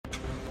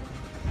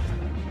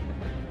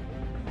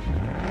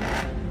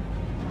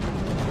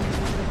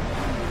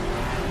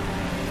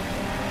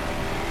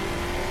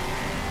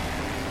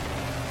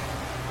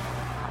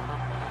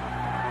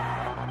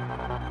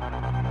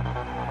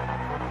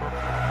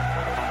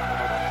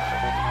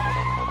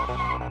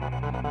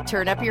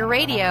Turn up your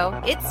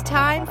radio. It's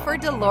time for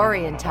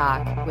DeLorean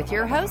Talk with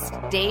your host,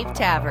 Dave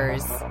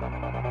Tavers.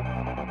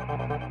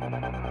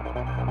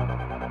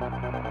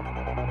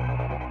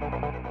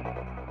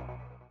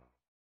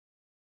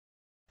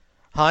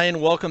 Hi,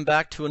 and welcome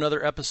back to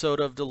another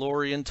episode of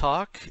DeLorean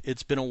Talk.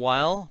 It's been a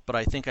while, but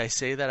I think I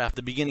say that at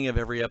the beginning of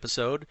every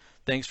episode.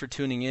 Thanks for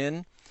tuning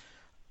in.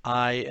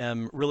 I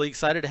am really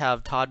excited to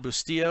have Todd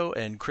Bustillo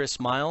and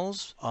Chris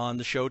Miles on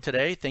the show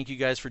today. Thank you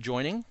guys for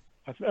joining.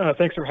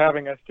 Thanks for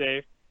having us,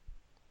 Dave.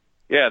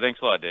 Yeah, thanks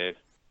a lot, Dave.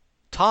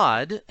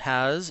 Todd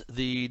has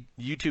the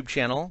YouTube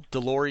channel,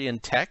 DeLorean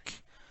Tech,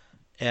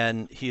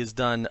 and he has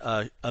done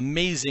an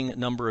amazing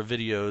number of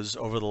videos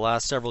over the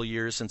last several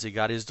years since he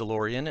got his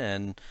DeLorean,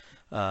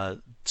 and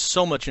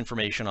so much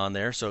information on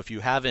there. So if you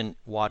haven't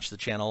watched the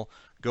channel,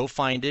 go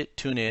find it,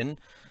 tune in.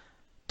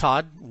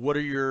 Todd, what are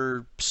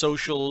your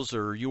socials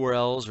or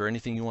URLs or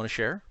anything you want to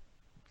share?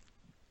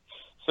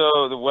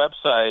 So the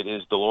website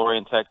is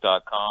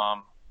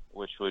DeLoreanTech.com,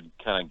 which would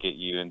kind of get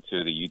you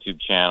into the YouTube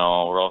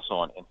channel. We're also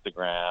on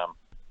Instagram,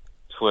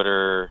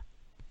 Twitter,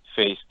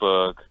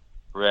 Facebook,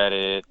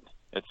 Reddit,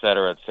 et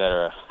cetera, et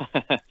cetera.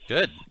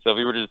 Good. So if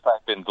you were to just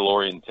type in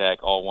DeLorean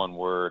Tech, all one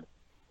word,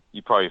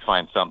 you'd probably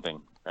find something,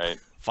 right?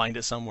 Find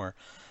it somewhere.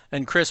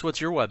 And Chris,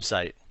 what's your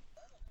website?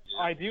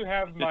 I do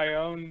have my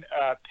own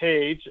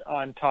page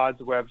on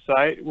Todd's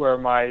website where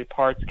my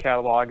parts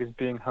catalog is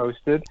being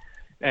hosted,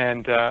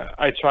 and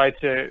I try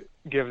to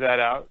give that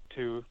out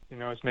to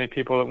as many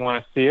people that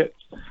want to see it.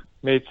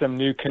 Made some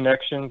new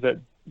connections at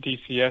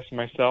DCS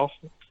myself.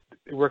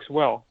 It works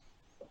well.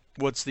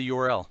 What's the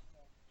URL?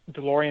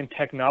 DeLorean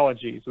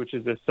Technologies, which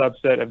is a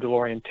subset of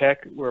DeLorean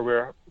Tech, where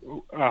we're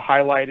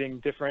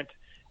highlighting different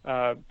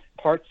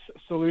parts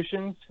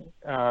solutions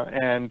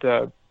and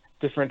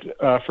different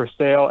for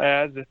sale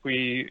ads. If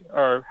we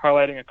are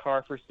highlighting a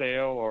car for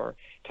sale, or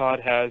Todd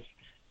has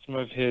some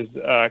of his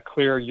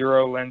clear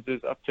Euro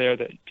lenses up there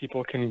that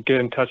people can get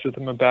in touch with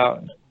him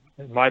about,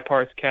 my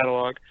parts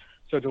catalog.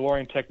 So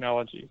DeLorean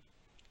Technology.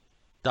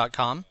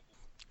 .com.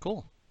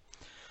 Cool.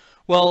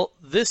 Well,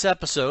 this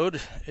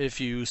episode,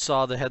 if you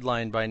saw the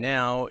headline by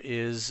now,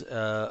 is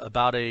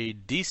about a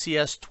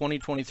DCS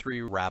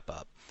 2023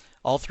 wrap-up.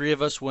 All three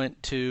of us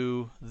went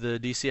to the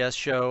DCS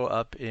show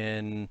up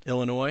in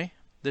Illinois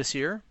this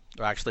year,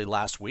 or actually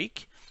last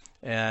week.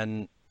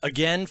 And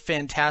again,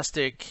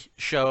 fantastic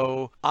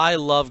show. I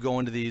love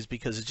going to these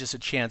because it's just a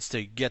chance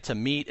to get to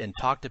meet and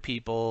talk to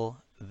people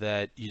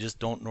that you just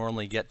don't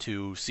normally get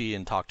to see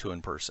and talk to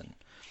in person.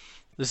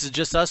 This is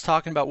just us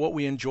talking about what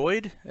we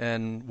enjoyed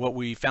and what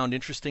we found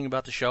interesting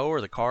about the show,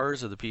 or the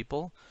cars, or the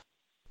people.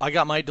 I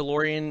got my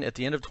DeLorean at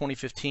the end of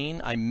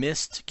 2015. I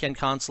missed Ken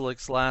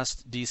Konselick's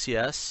last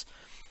DCS,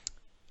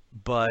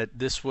 but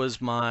this was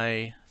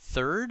my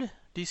third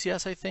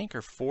DCS, I think,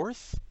 or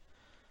fourth,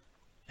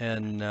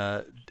 and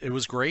it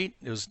was great.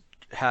 It was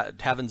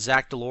having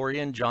Zach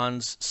DeLorean,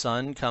 John's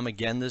son, come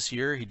again this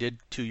year. He did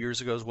 2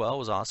 years ago as well. It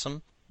was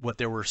awesome.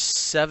 There were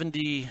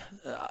 70,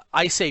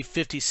 I say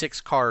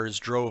 56 cars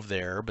drove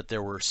there, but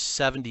there were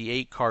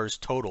 78 cars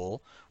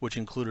total, which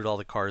included all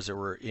the cars that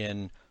were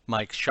in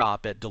Mike's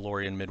shop at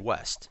DeLorean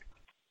Midwest.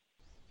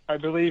 I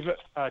believe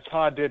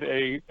Todd did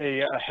a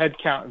head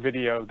count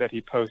video that he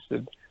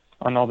posted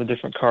on all the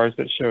different cars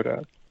that showed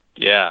up.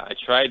 Yeah, I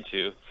tried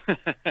to.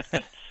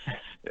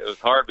 It was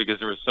hard because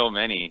there were so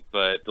many,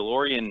 but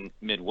DeLorean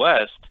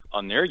Midwest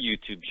on their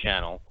YouTube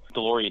channel,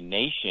 DeLorean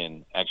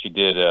Nation, actually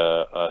did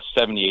a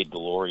 78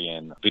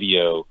 DeLorean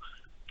video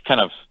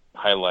kind of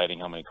highlighting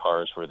how many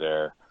cars were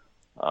there,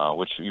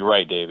 which you're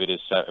right, Dave,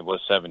 it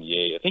was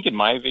 78. I think in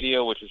my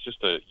video, which was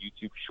just a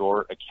YouTube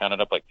short, I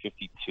counted up like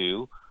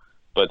 52,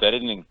 but that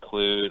didn't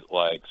include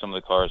like some of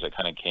the cars that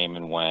kind of came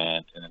and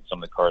went, and then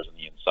some of the cars on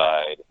the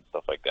inside and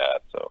stuff like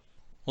that. So,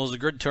 well, it was a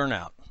good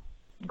turnout.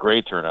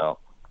 Great turnout.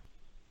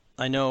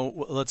 I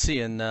know. Let's see.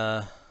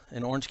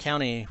 In Orange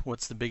County,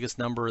 what's the biggest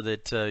number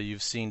that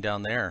you've seen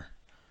down there?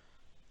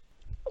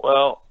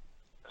 Well,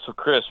 so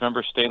Chris,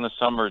 remember Stainless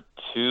Summer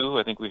 2?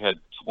 I think we had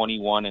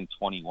 21 and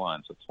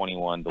 21. So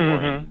 21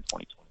 DeLorean in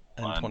 2021.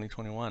 And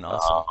 2021,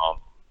 awesome.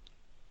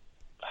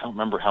 I don't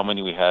remember how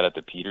many we had at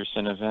the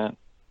Peterson event.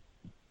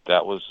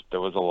 There was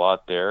a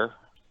lot there.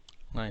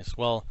 Nice.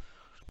 Well,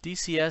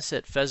 DCS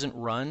at Pheasant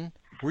Run.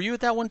 Were you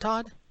at that one,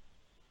 Todd?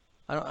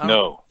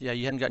 No. Yeah,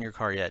 you hadn't gotten your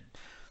car yet.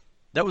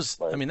 That was,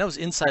 I mean, that was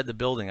inside the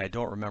building. I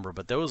don't remember,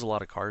 but there was a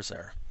lot of cars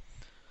there.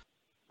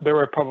 There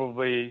were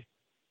probably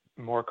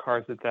more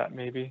cars at that,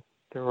 maybe.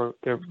 Yeah,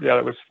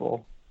 it was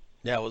full.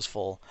 Yeah, it was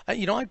full.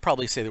 I'd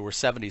probably say there were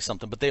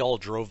 70-something, but they all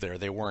drove there.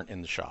 They weren't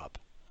in the shop.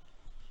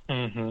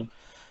 Mm-hmm.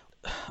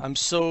 I'm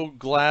so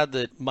glad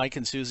that Mike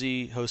and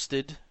Susie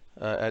hosted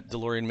at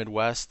DeLorean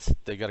Midwest.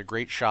 They got a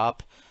great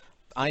shop.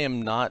 I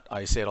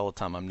say it all the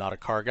time, I'm not a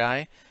car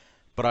guy,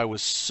 but I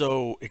was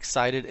so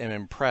excited and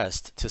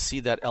impressed to see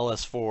that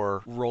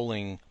LS4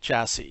 rolling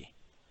chassis.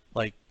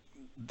 Like,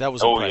 that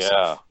was impressive.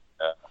 Yeah.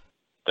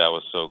 That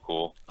was so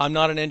cool. I'm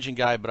not an engine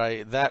guy, but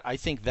I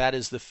think that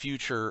is the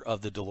future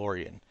of the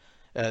DeLorean.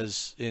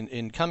 As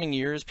in coming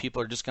years,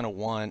 people are just going to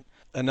want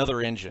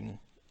another engine.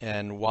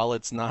 And while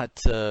it's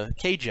not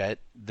K-Jet,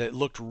 that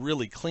looked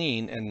really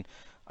clean. And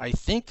I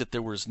think that they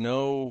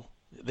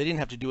didn't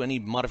have to do any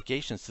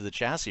modifications to the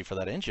chassis for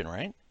that engine,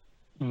 right?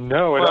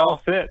 No, it all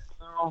fits.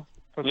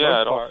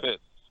 Yeah, it all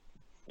fits.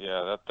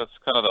 Yeah, that's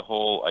kind of the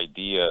whole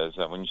idea, is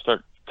that when you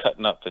start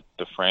cutting up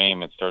the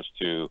frame,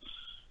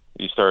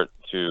 you start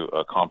to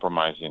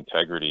compromise the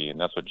integrity, and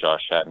that's what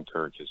Josh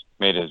Shattenkirk has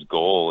made his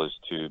goal, is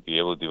to be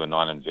able to do a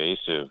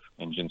non-invasive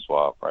engine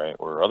swap, right?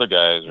 Where other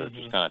guys are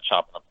just kind of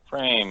chopping up the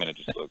frame, and it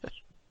just looks,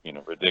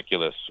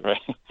 ridiculous,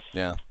 right?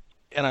 Yeah,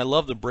 and I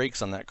love the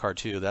brakes on that car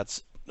too.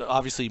 That's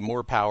obviously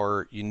more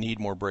power. You need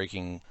more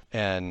braking,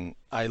 and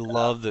I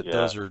love that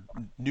those are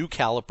new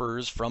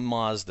calipers from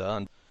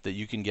Mazda that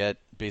you can get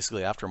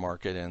basically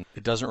aftermarket, and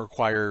it doesn't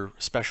require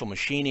special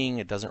machining.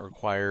 It doesn't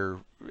require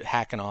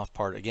hacking off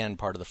part of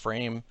the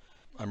frame.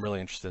 I'm really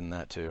interested in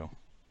that too.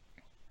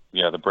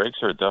 Yeah, the brakes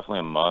are definitely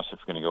a must if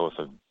you're going to go with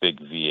a big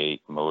V8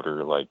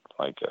 motor like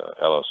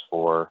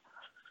LS4.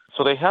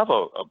 So they have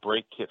a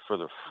brake kit for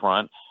the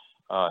front.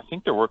 I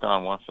think they're working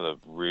on one for the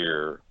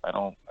rear. I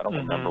don't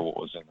remember what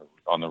was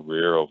on the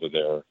rear over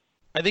there.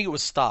 I think it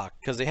was stock,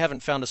 because they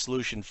haven't found a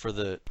solution for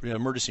the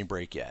emergency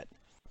brake yet.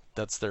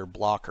 That's their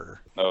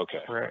blocker. Okay.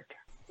 Correct.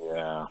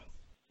 Yeah.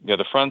 Yeah,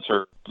 the fronts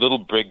are little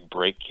big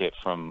brake kit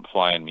from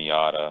Flying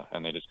Miata,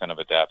 and they just kind of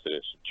adapted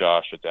it.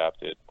 Josh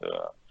adapted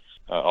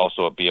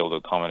also be able to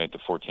accommodate the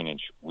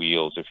 14-inch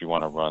wheels if you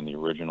want to run the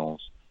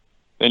originals.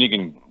 Then you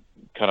can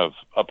kind of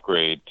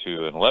upgrade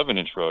to an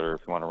 11-inch rotor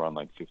if you want to run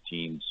like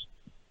 15s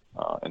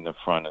in the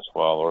front as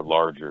well, or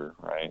larger,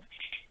 right?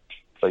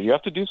 But you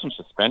have to do some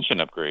suspension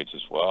upgrades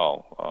as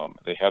well.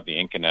 They have the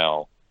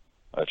Inconel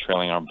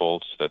trailing arm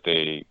bolts that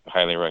they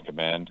highly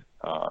recommend.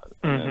 And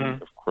then,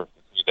 of course,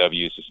 the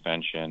PW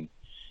suspension,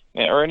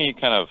 or any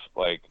kind of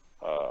like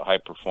high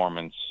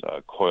performance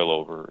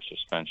coilover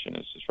suspension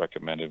is just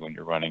recommended when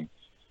you're running,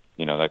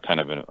 that kind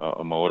of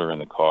a motor in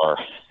the car.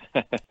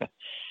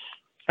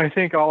 I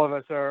think all of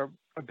us are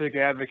a big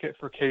advocate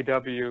for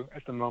KW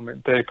at the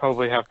moment. They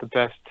probably have the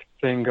best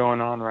thing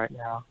going on right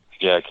now.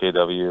 Yeah,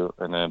 KW,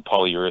 and then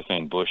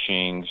polyurethane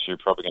bushings. You're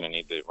probably going to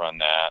need to run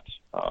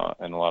that,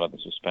 and a lot of the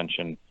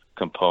suspension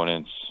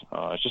components.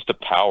 It's just the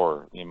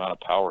amount of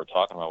power we're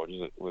talking about.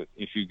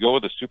 If you go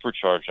with a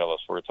supercharged LS4,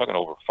 we're talking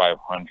over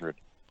 500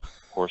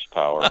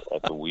 horsepower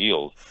at the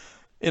wheels.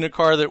 In a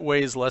car that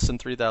weighs less than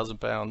 3,000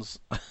 pounds.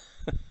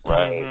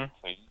 Right.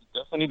 So you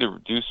definitely need to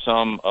do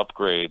some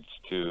upgrades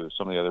to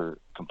some of the other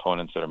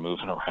components that are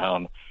moving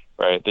around,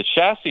 right? The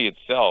chassis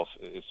itself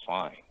is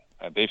fine.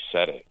 They've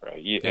said it, right?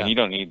 And you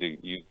don't need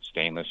to use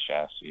stainless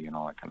chassis and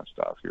all that kind of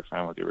stuff. You're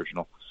fine with the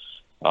original.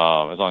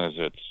 As long as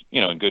it's,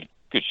 in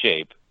good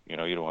shape. You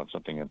don't want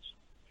something that's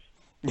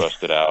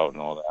rusted out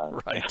and all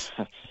that. Right.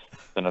 That's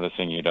another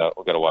thing we've got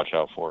to watch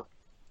out for.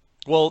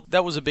 Well,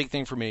 that was a big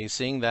thing for me.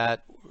 Seeing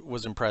that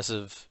was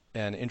impressive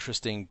and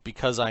interesting,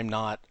 because I'm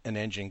not an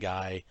engine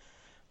guy,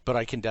 but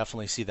I can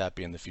definitely see that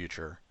being the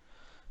future.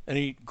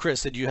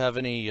 Chris, did you have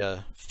any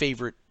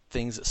favorite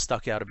things that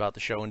stuck out about the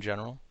show in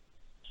general?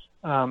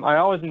 I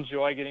always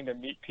enjoy getting to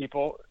meet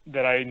people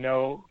that I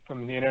know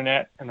from the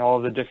internet and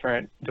all the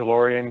different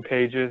DeLorean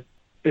pages.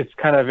 It's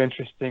kind of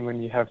interesting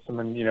when you have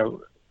someone,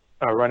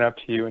 run up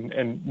to you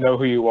and know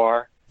who you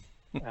are.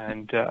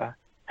 And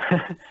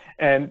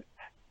and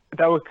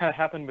that would kind of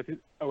happen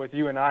with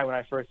you and I when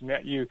I first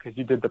met you, because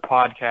you did the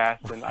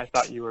podcast, and I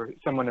thought you were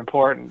someone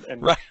important.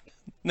 And right.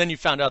 And then you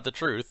found out the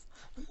truth.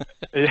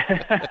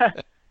 Yeah.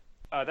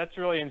 That's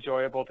really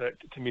enjoyable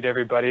to meet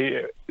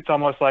everybody. It's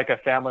almost like a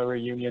family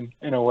reunion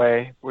in a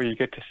way, where you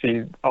get to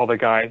see all the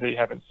guys that you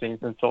haven't seen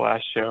since the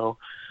last show.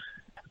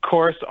 Of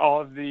course,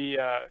 all the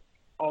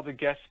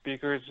guest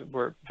speakers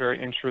were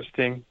very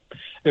interesting.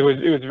 It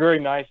was very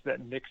nice that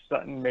Nick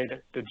Sutton made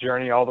the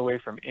journey all the way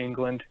from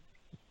England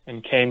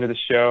and came to the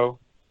show.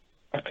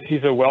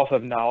 He's a wealth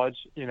of knowledge.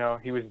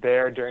 He was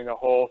there during the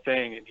whole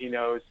thing, and he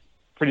knows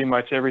pretty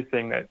much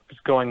everything that was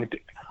going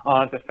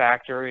on at the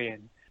factory,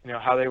 and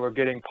how they were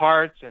getting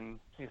parts and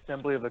the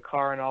assembly of the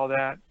car and all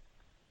that.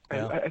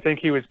 Yeah. I think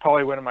he was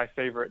probably one of my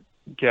favorite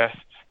guests.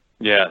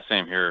 Yeah,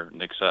 same here,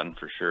 Nick Sutton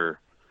for sure.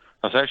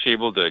 I was actually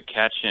able to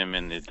catch him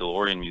in the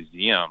DeLorean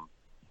Museum.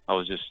 I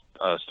was just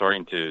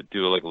starting to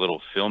do a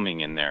little filming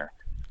in there,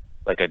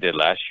 like I did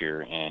last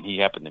year, and he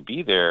happened to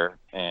be there,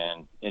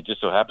 and it just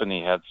so happened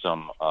he had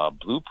some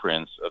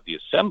blueprints of the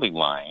assembly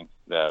line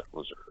that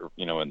was,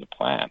 in the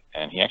plant,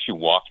 and he actually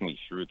walked me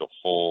through the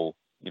whole,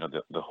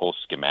 the whole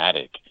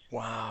schematic.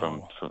 Wow.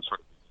 From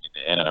sort of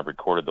the end, and I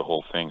recorded the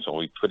whole thing, so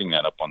we'll be putting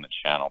that up on the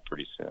channel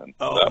pretty soon.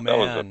 Oh, that man.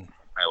 Was a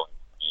highlight.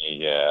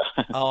 Yeah.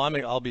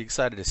 I'll be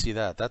excited to see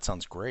that. That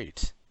sounds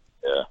great.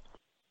 Yeah.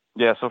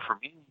 Yeah. So for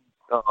me,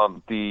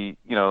 the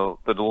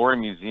DeLorean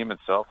Museum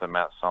itself that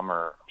Matt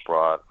Sommer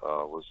brought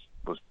was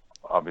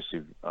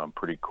obviously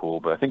pretty cool.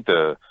 But I think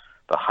the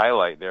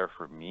highlight there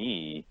for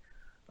me,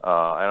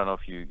 I don't know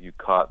if you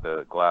caught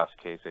the glass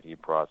case that he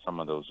brought, some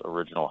of those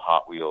original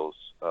Hot Wheels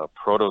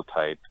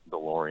prototype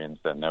DeLoreans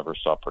that never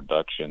saw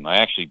production. I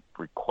actually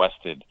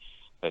requested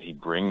that he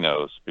bring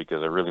those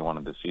because I really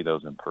wanted to see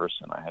those in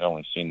person. I had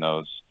only seen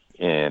those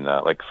in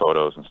like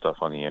photos and stuff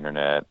on the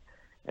internet.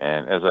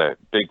 And as a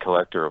big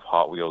collector of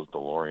Hot Wheels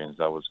DeLoreans,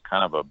 that was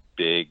kind of a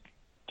big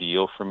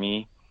deal for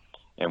me.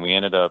 And we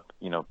ended up,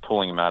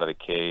 pulling him out of the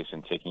case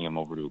and taking him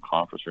over to a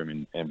conference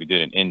room, and we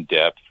did an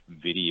in-depth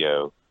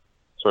video,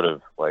 sort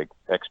of like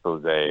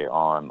expose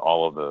on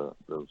all of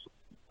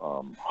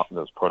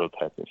those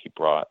prototypes that he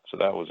brought. So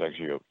that was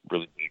actually a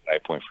really big high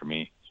point for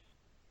me.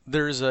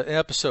 There's an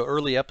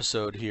early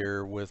episode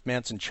here with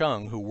Manson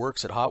Chung, who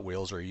works at Hot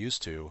Wheels, or he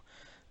used to,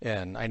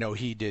 and I know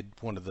he did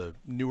one of the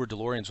newer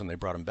DeLoreans when they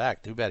brought him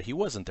back. Too bad he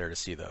wasn't there to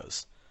see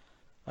those.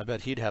 I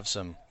bet he'd have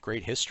some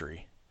great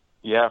history.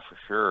 Yeah, for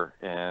sure.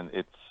 And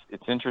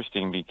it's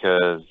interesting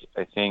because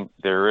I think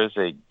there is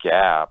a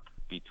gap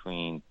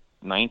between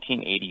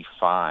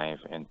 1985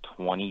 and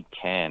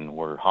 2010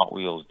 where Hot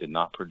Wheels did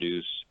not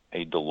produce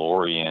a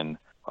DeLorean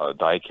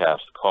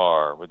die-cast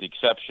car, with the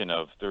exception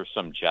of there's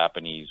some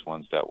Japanese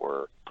ones that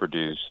were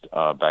produced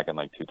back in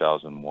like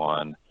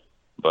 2001.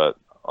 But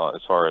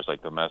as far as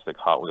like domestic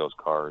Hot Wheels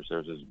cars,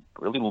 there's this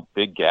really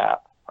big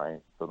gap,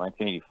 right? So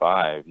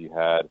 1985, you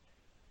had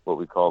what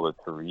we call the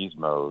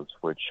Turismos,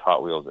 which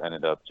Hot Wheels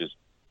ended up just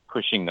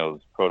pushing those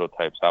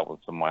prototypes out with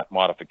some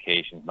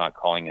modifications, not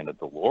calling it a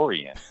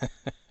DeLorean.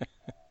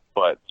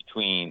 But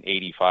between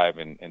 85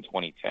 and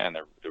 2010,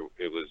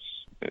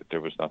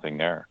 there was nothing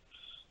there.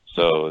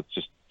 So it's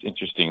just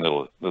interesting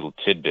little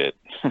tidbit.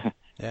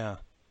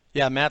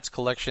 Yeah. Matt's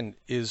collection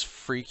is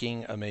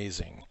freaking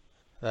amazing.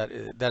 That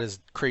is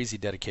crazy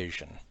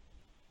dedication.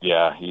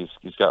 Yeah,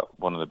 he's got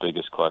one of the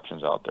biggest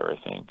collections out there, I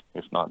think,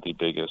 if not the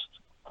biggest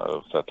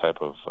of that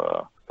type of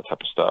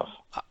stuff.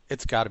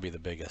 It's got to be the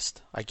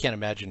biggest. I can't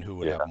imagine who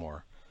would have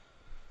more.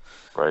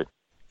 Right.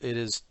 It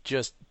is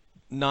just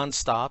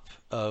nonstop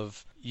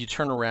of you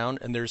turn around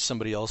and there's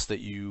somebody else that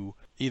you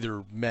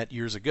either met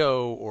years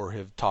ago or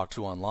have talked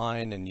to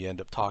online, and you end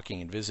up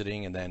talking and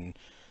visiting, and then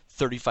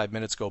 35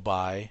 minutes go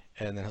by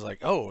and then it's like,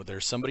 oh,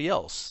 there's somebody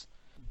else.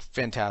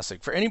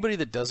 Fantastic. For anybody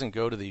that doesn't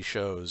go to these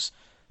shows,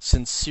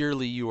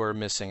 sincerely, you are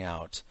missing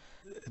out.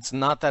 It's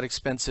not that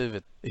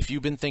expensive. If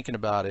you've been thinking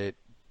about it,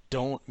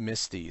 don't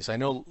miss these. I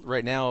know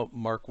right now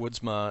Mark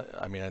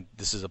Woodsma,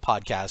 this is a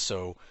podcast,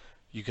 so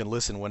you can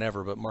listen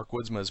whenever, but Mark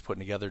Woodsma is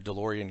putting together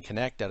DeLorean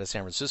Connect out of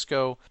San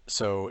Francisco.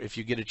 So if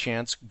you get a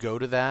chance, go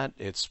to that.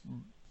 It's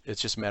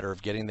just a matter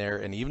of getting there.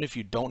 And even if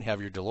you don't have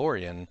your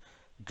DeLorean,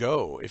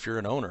 go if you're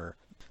an owner.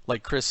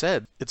 Like Chris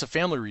said, it's a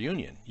family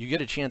reunion. You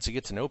get a chance to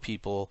get to know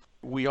people.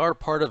 We are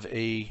part of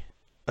a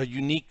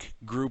unique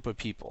group of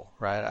people,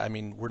 right? I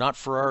mean, we're not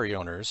Ferrari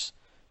owners,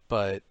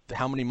 but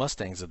how many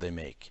Mustangs did they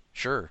make?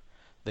 Sure,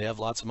 they have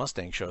lots of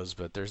Mustang shows,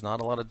 but there's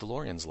not a lot of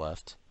DeLoreans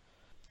left.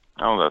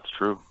 Oh, that's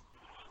true.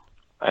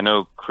 I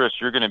know, Chris,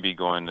 you're going to be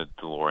going to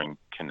DeLorean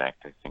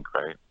Connect, I think,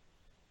 right?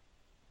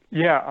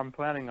 Yeah, I'm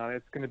planning on it.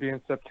 It's going to be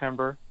in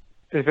September.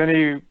 If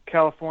any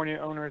California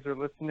owners are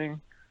listening,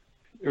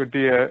 it would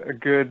be a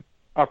good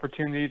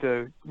opportunity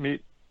to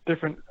meet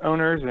different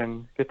owners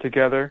and get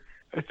together.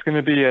 It's going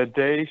to be a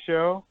day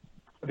show.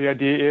 The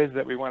idea is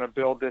that we want to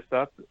build this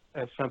up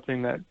as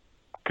something that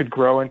could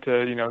grow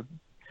into,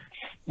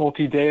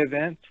 multi-day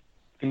events.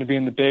 It's going to be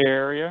in the Bay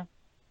Area.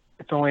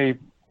 It's only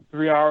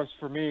 3 hours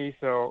for me,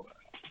 so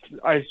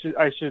I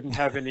shouldn't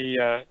have any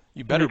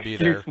you better be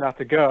there not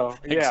to go.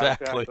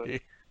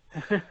 Exactly.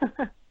 Yeah,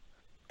 exactly.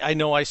 I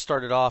know I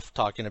started off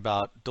talking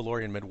about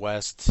DeLorean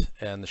Midwest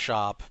and the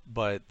shop,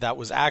 but that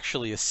was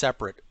actually a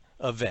separate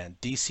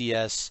event.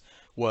 DCS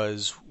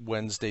was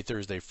Wednesday,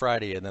 Thursday,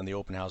 Friday, and then the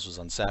open house was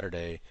on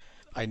Saturday.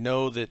 I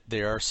know that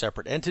they are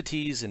separate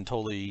entities and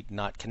totally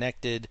not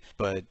connected,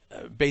 but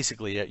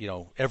basically,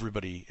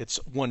 everybody, it's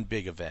one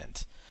big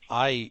event.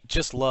 I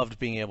just loved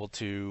being able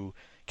to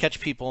catch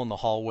people in the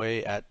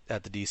hallway at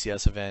the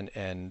DCS event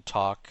and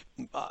talk.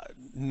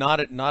 Not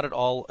at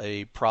all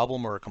a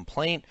problem or a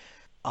complaint.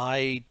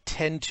 I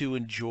tend to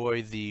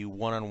enjoy the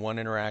one-on-one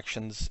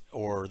interactions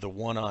or the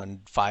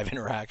one-on-5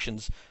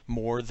 interactions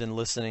more than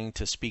listening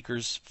to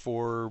speakers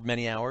for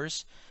many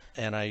hours.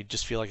 And I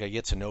just feel like I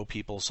get to know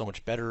people so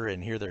much better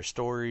and hear their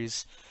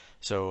stories.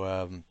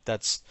 So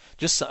that's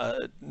just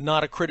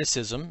not a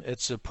criticism.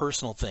 It's a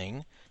personal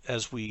thing.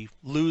 As we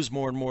lose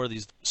more and more of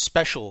these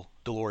special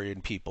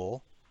DeLorean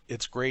people,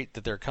 it's great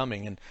that they're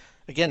coming. And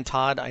again,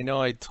 Todd, I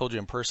know I told you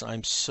in person,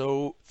 I'm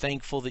so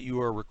thankful that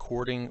you are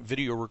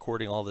video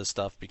recording all this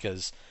stuff,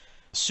 because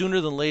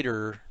sooner than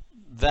later,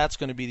 that's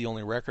going to be the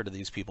only record of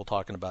these people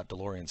talking about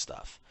DeLorean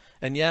stuff.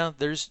 And yeah,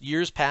 there's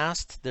years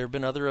past, there have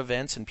been other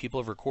events and people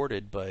have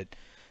recorded, but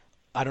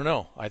I don't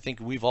know. I think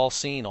we've all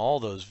seen all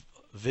those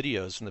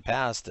videos from the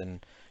past,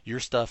 and your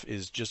stuff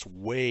is just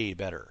way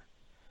better,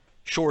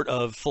 short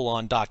of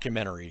full-on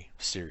documentary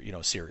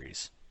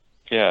series.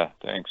 Yeah,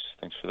 thanks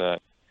for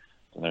that.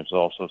 And there's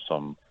also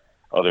some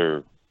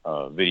other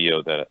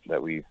video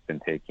that we've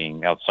been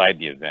taking outside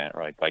the event,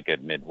 right? Like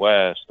at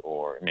Midwest,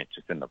 or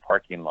just in the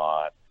parking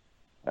lot,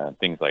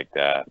 things like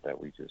that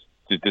we just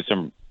did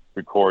some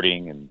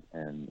recording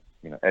and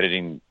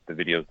editing the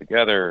videos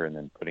together and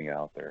then putting it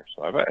out there.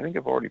 So I think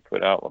I've already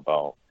put out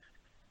about,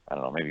 I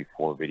don't know, maybe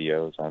 4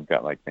 videos. I've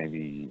got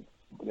maybe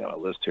a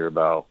list here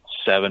about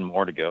 7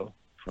 more to go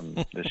from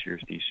this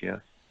year's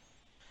DCS.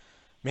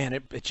 Man,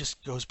 it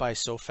just goes by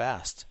so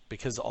fast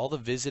because all the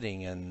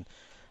visiting and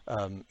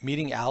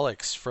meeting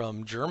Alex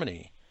from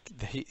Germany,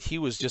 he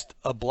was just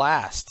a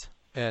blast,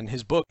 and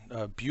his book,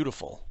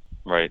 beautiful.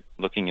 Right,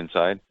 Looking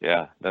Inside.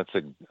 Yeah, it's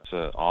an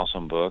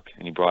awesome book,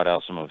 and he brought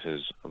out some of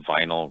his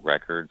vinyl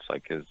records,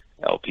 like his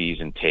LPs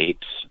and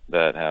tapes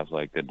that have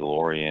like the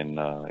DeLorean.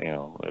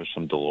 There's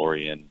some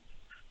DeLorean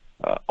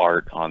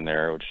art on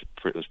there, which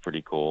was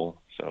pretty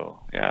cool. So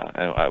yeah,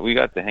 and we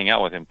got to hang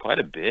out with him quite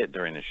a bit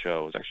during the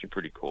show. It was actually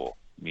pretty cool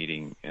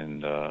meeting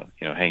and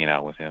hanging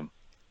out with him.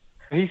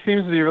 He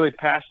seems to be really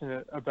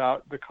passionate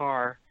about the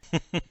car.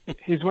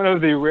 He's one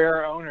of the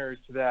rare owners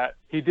that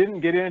he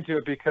didn't get into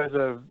it because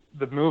of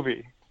the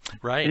movie.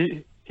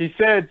 Right. He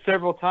said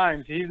several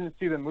times he didn't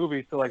see the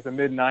movie till like the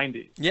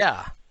mid-'90s.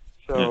 Yeah.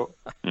 So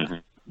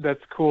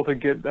that's cool to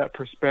get that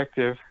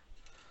perspective.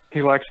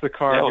 He likes the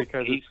car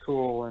because it's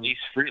cool. And Ace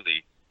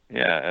Frehley.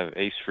 Yeah,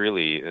 Ace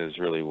Frehley is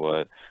really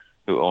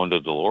who owned a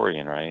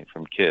DeLorean, right,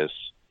 from KISS.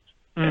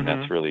 And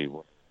that's really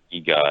what he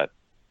got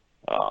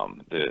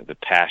the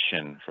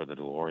passion for the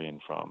DeLorean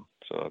from.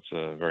 So it's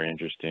a very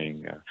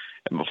interesting.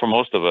 And for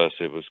most of us,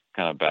 it was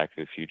kind of Back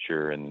to the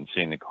Future and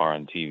seeing the car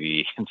on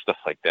TV and stuff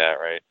like that,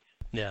 right?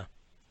 Yeah.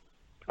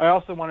 I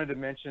also wanted to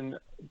mention,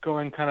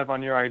 going kind of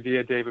on your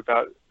idea, Dave,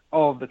 about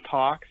all of the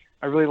talks.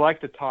 I really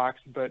like the talks,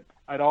 but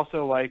I'd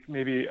also like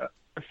maybe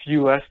a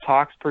few less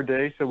talks per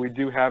day, so we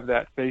do have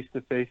that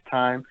face-to-face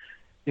time,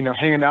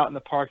 hanging out in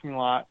the parking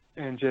lot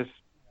and just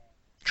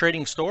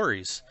trading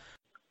stories.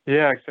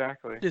 Yeah,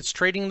 exactly. It's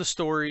trading the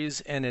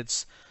stories, and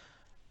it's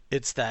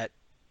that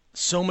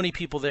so many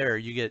people there,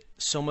 you get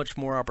so much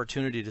more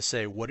opportunity to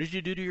say, what did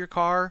you do to your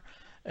car?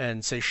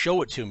 And say,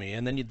 show it to me.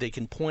 And then they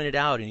can point it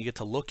out, and you get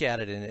to look at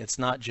it, and it's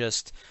not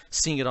just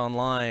seeing it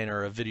online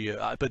or a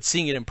video, but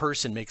seeing it in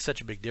person makes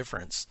such a big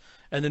difference.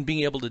 And then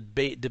being able to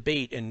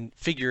debate and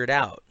figure it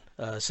out.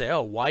 Say,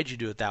 oh, why'd you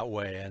do it that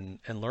way?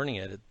 And learning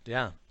it.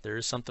 There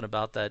is something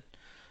about that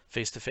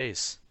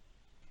face-to-face.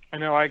 I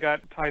know I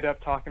got tied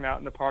up talking out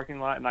in the parking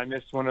lot, and I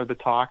missed one of the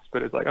talks,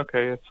 but it's like,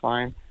 okay, it's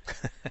fine.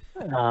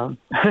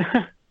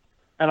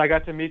 And I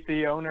got to meet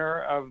the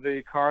owner of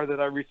the car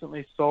that I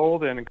recently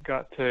sold and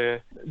got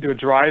to do a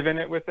drive in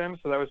it with him,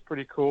 so that was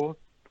pretty cool.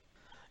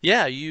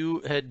 Yeah,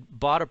 you had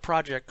bought a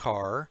project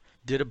car,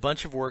 did a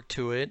bunch of work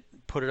to it,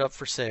 put it up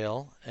for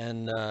sale,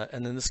 and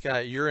then this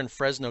guy, you're in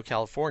Fresno,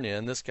 California,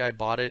 and this guy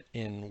bought it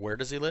in, where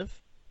does he live?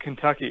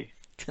 Kentucky.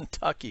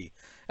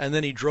 And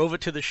then he drove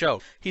it to the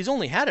show. He's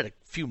only had it a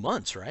few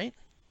months, right?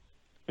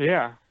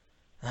 Yeah.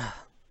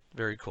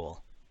 Very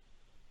cool.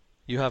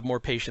 You have more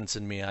patience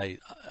than me. I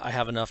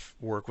have enough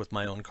work with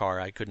my own car.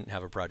 I couldn't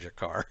have a project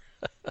car.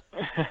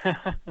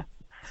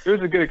 It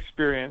was a good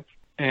experience,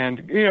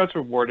 and it's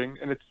rewarding,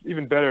 and it's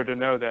even better to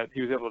know that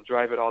he was able to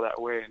drive it all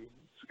that way, and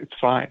it's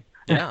fine.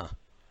 Yeah.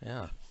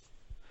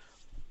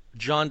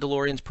 John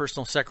DeLorean's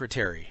personal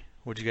secretary.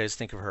 What did you guys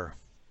think of her?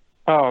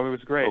 Oh, it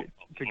was great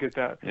to get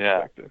that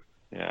perspective.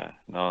 Yeah.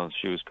 No,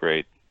 she was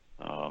great.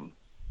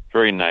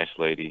 Very nice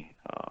lady.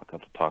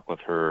 Got to talk with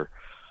her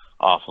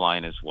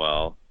offline as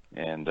well.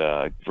 And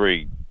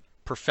very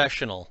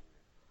professional.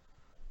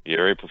 Yeah,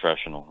 very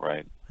professional,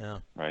 right? Yeah.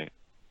 Right.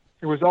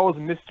 It was always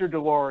Mr.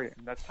 DeLorean.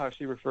 That's how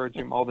she referred to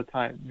him all the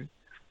time.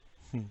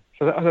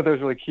 So I thought that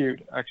was really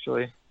cute,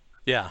 actually.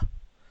 Yeah.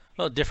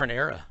 Well, different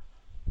era.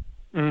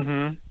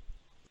 Mm-hmm.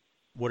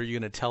 What are you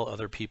going to tell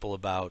other people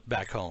about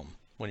back home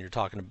when you're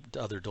talking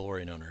to other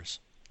DeLorean owners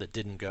that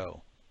didn't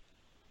go?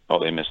 Oh,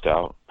 they missed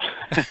out.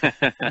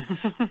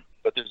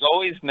 But there's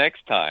always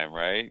next time,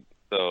 right?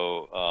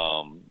 So,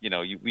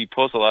 we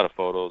post a lot of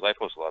photos. I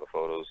post a lot of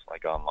photos,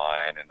 like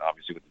online and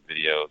obviously with the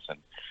videos. And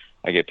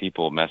I get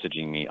people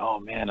messaging me, oh,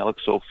 man, that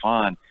looks so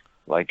fun.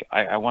 Like,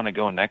 I want to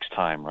go next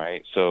time,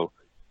 right? So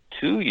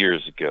 2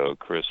 years ago,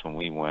 Chris, when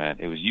we went,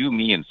 it was you,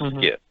 me, and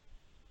Skip.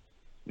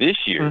 This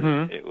year,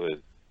 it was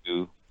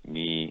you,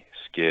 me,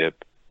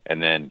 Skip,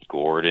 and then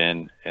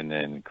Gordon, and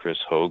then Chris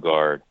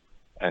Hogard,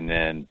 and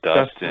then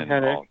Dustin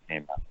all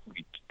came out.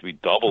 We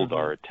doubled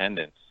our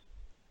attendance.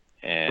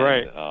 And,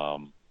 right.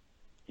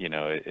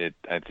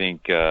 I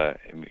think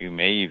you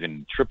may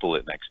even triple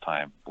it next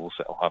time. We'll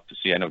have to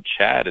see. I know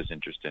Chad is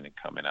interested in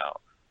coming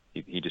out.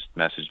 He just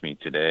messaged me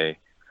today.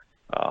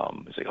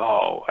 He's like,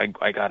 oh,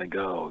 I got to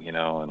go, and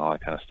all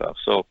that kind of stuff.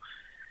 So,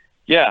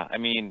 yeah, I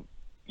mean,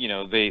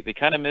 they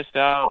kind of missed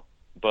out,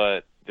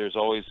 but there's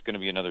always going to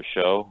be another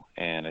show.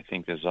 And I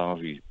think as long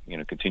as we,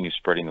 continue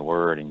spreading the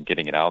word and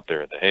getting it out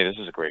there that, hey, this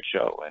is a great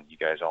show and you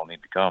guys all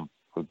need to come,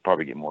 we'll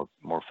probably get more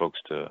folks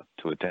to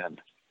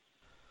attend.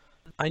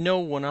 I know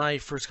when I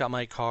first got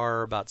my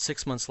car, about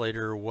 6 months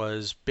later,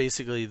 was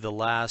basically the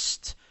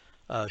last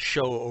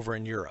show over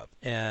in Europe.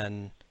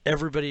 And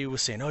everybody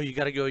was saying, oh, you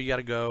got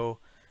to go.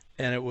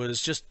 And it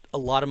was just a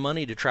lot of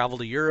money to travel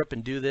to Europe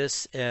and do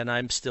this. And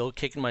I'm still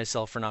kicking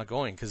myself for not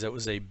going because it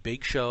was a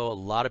big show. A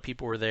lot of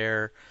people were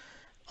there,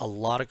 a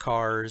lot of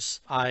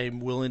cars. I'm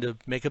willing to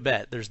make a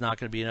bet there's not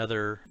going to be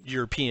another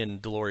European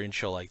DeLorean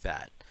show like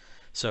that.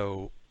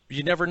 So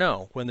you never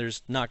know when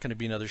there's not going to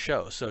be another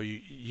show. So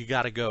you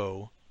got to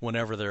go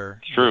whenever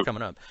they're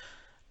coming up.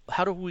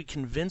 How do we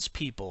convince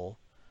people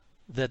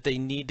that they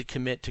need to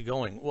commit to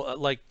going? Well,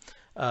 like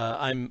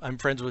I'm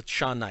friends with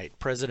Sean Knight,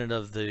 president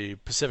of the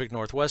Pacific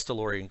Northwest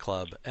DeLorean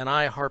Club, and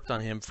I harped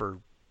on him for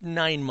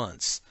 9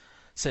 months.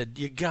 Said,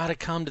 you got to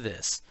come to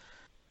this.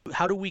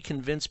 How do we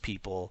convince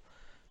people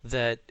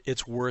that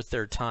it's worth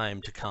their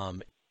time to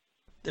come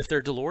if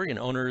they're DeLorean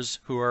owners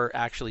who are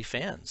actually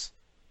fans?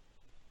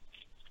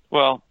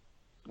 Well,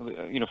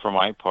 for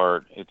my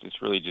part,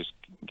 it's really just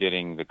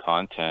getting the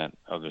content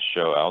of the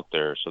show out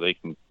there so they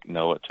can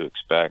know what to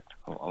expect.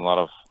 A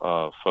lot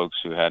of folks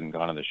who hadn't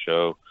gone to the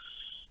show,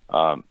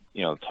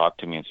 talked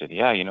to me and said,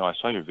 yeah, I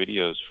saw your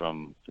videos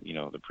from,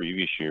 the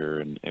previous year,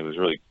 and it was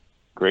really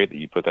great that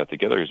you put that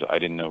together, because I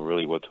didn't know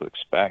really what to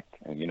expect,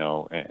 in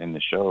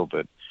the show,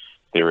 but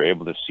they were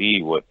able to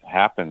see what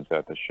happens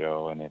at the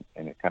show, and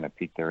it kind of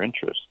piqued their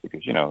interest,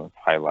 because, it's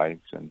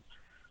highlights and,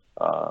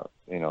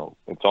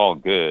 it's all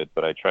good,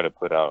 but I try to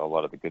put out a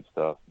lot of the good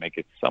stuff, make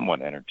it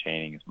somewhat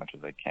entertaining as much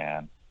as I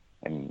can,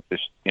 and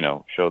just,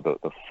 show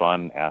the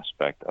fun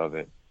aspect of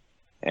it.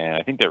 And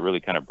I think that really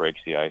kind of breaks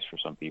the ice for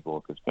some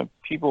people, because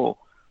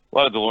a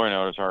lot of DeLorean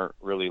owners aren't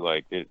really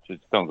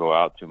just don't go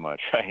out too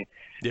much, right?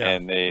 Yeah.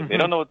 And they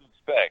don't know what to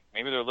expect.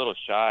 Maybe they're a little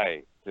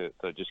shy to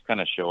just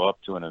kind of show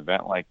up to an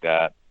event like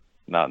that,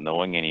 not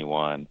knowing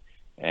anyone.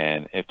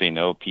 And if they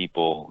know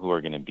people who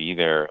are going to be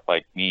there,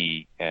 like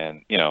me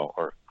and,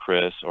 or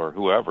Chris or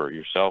whoever,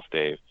 yourself,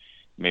 Dave,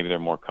 maybe they're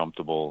more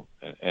comfortable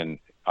and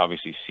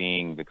obviously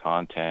seeing the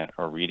content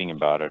or reading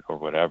about it or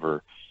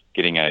whatever,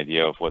 getting an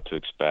idea of what to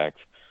expect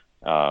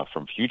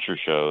from future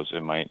shows.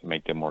 It might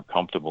make them more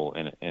comfortable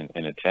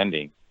in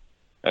attending.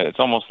 It's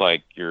almost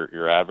like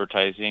you're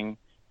advertising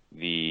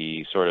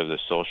the sort of the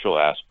social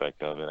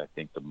aspect of it, I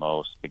think, the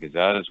most, because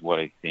that is what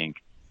I think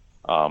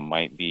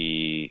might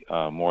be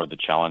more of the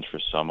challenge for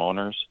some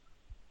owners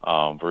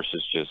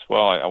versus just,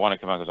 I want to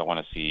come out because I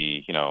want to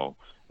see,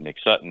 Nick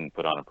Sutton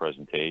put on a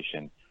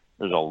presentation.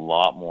 There's a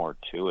lot more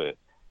to it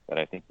that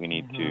I think we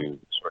need to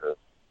sort of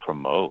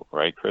promote,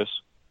 right, Chris?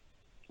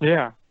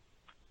 Yeah.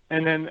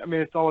 And then,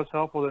 it's always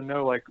helpful to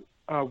know,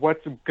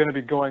 what's going to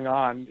be going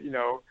on,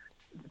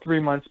 3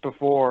 months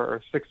before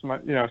or 6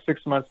 months,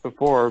 6 months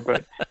before,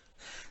 but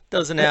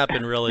doesn't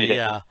happen really.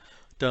 Yeah.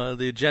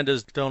 The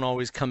agendas don't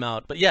always come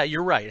out, but yeah,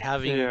 you're right.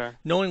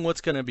 Knowing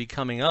what's going to be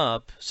coming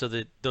up so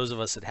that those of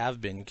us that have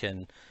been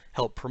can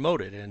help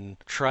promote it and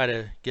try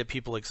to get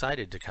people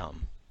excited to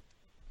come.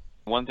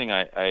 One thing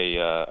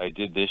I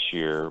did this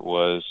year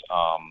was,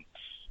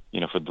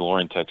 for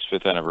DeLorean Tech's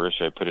 5th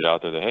anniversary, I put it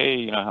out there that,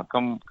 hey,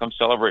 come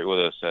celebrate with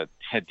us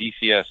at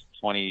DCS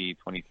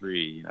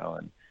 2023,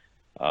 and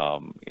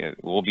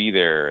we'll be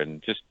there,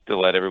 and just to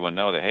let everyone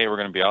know that, hey, we're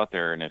going to be out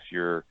there, and if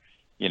you're,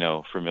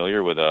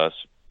 familiar with us,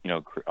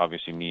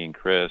 obviously me and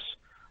Chris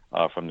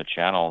from the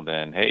channel,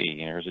 then, hey,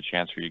 here's a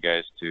chance for you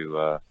guys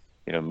to,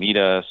 meet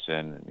us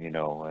and,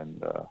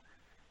 and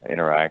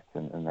interact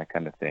and that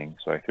kind of thing.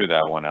 So I threw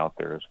that one out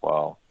there as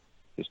well,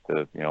 just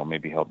to,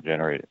 maybe help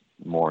generate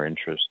more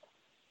interest,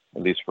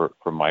 at least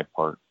for my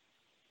part.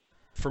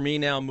 For me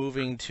now,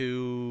 moving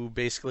to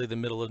basically the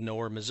middle of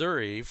nowhere,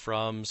 Missouri,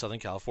 from Southern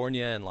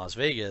California and Las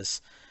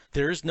Vegas,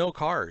 there's no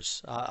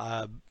cars.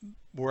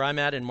 Where I'm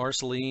at in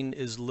Marceline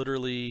is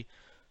literally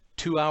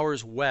 2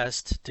 hours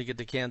west to get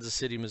to Kansas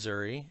City,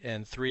 Missouri,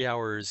 and 3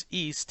 hours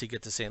east to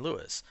get to St.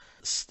 Louis.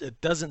 It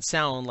doesn't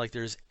sound like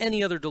there's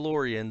any other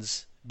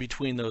DeLoreans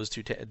between those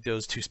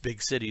two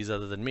big cities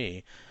other than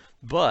me.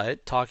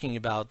 But talking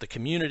about the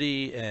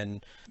community,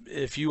 and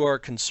if you are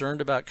concerned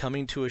about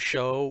coming to a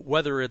show,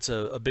 whether it's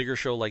a bigger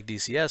show like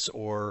DCS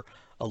or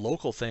a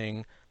local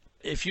thing,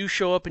 if you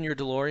show up in your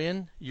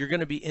DeLorean, you're going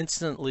to be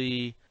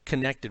instantly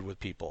connected with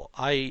people.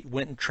 I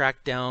went and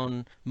tracked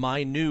down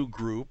my new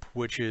group,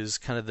 which is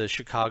kind of the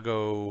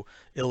Chicago,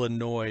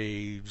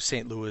 Illinois,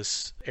 St.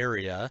 Louis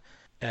area,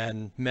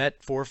 and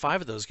met 4 or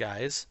 5 of those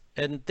guys.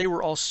 And they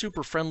were all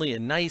super friendly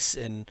and nice,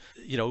 and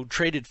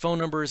traded phone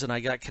numbers, and I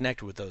got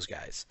connected with those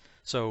guys.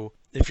 So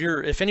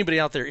if anybody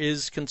out there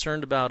is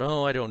concerned about,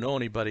 I don't know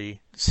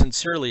anybody,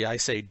 sincerely I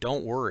say,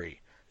 don't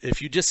worry.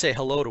 If you just say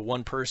hello to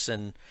one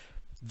person,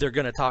 they're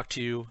going to talk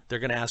to you. They're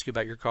going to ask you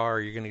about your car.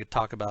 You're going to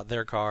talk about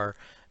their car,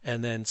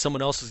 and then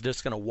someone else is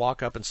just going to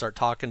walk up and start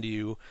talking to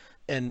you,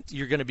 and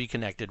you're going to be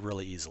connected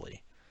really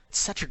easily. It's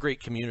such a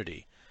great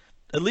community.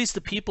 At least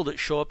the people that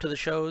show up to the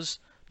shows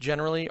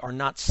generally are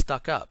not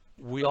stuck up.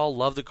 We all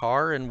love the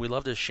car, and we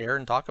love to share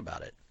and talk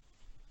about it.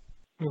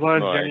 A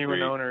lot of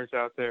genuine owners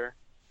out there.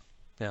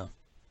 Yeah,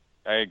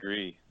 I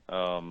agree.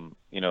 And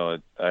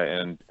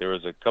there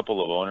was a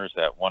couple of owners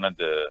that wanted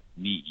to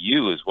meet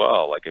you as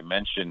well. Like, I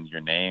mentioned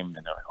your name,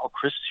 and they're like, "Oh,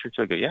 Chris is here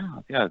too." I go,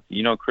 "Yeah,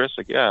 you know Chris?"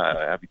 Like,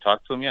 "Yeah, have you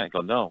talked to him yet?" I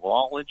go, "No." "Well,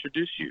 I'll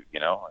introduce you."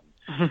 And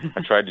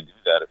I tried to do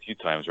that a few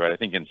times, right? I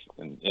think in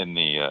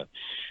the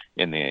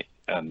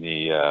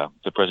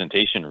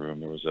presentation room,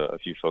 there was a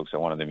few folks that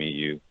wanted to meet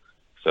you.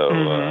 So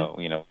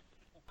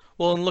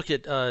Well, and look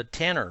at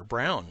Tanner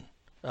Brown,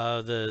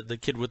 the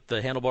kid with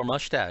the handlebar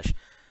mustache.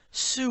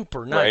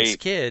 Super nice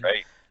kid.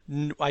 Right.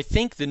 I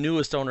think the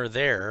newest owner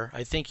there.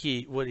 I think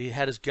he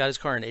got his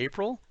car in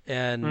April,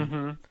 and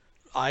Mm-hmm.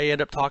 I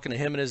ended up talking to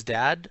him and his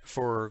dad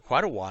for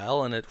quite a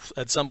while. And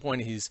at some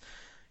point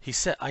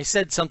I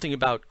said something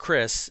about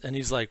Chris, and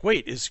he's like,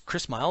 "Wait, is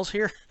Chris Miles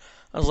here?"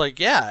 I was like,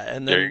 "Yeah."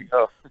 And There you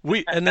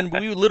then go.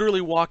 we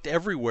literally walked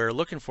everywhere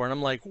looking for him.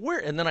 I'm like, "Where?"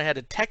 And then I had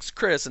to text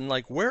Chris and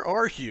like, "Where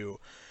are you?"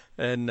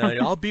 And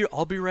I'll be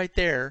right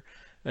there.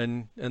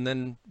 And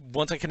then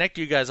once I connect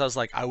you guys, I was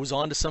like, I was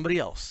on to somebody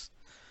else.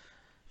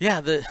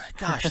 Yeah, the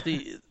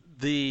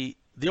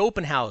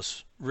open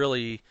house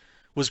really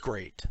was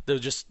great. There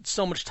was just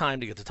so much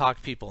time to get to talk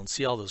to people and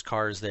see all those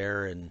cars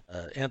there. And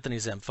Anthony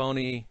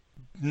Zamfoni,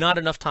 not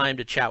enough time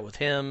to chat with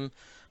him.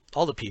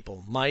 All the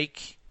people,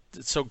 Mike.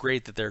 It's so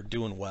great that they're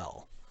doing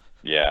well.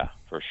 Yeah,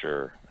 for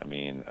sure. I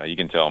mean, you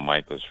can tell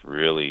Mike was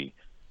really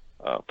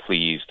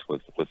pleased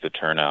with the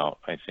turnout,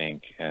 I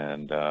think,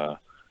 and now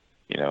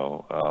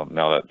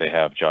that they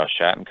have Josh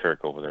Shattenkirk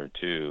over there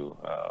too,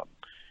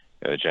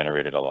 it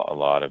generated a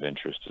lot of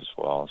interest as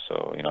well.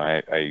 So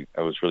I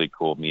was really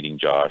cool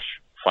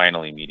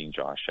finally meeting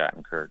Josh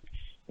Shattenkirk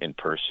in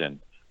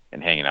person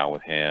and hanging out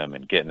with him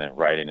and getting to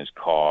ride in his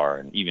car,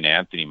 and even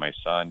Anthony, my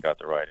son, got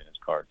to ride in his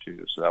car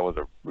too. So that was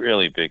a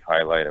really big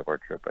highlight of our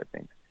trip, I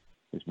think,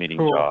 was meeting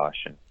Cool.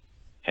 Josh and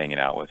hanging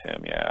out with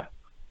him. Yeah,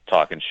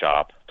 talking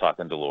shop,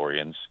 talking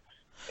DeLoreans.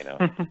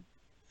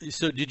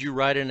 So did you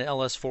ride in an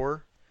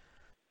LS4?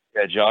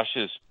 Yeah,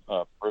 Josh's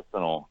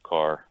personal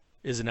car.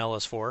 Is an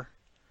LS4?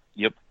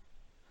 Yep.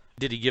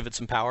 Did he give it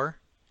some power?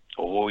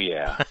 Oh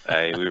yeah.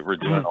 I'm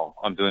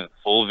doing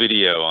full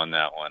video on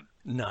that one.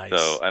 Nice.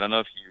 So I don't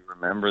know if you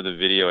remember the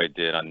video I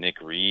did on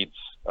Nick Reed's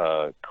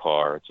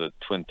car. It's a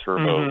twin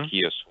turbo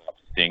Kia swap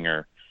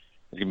Stinger.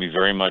 It's gonna be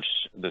very much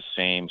the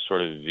same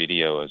sort of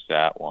video as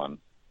that one.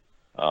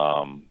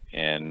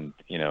 And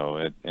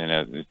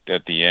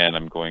at the end,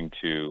 I'm going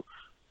to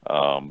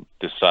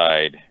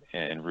decide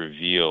and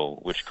reveal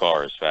which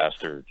car is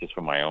faster, just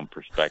from my own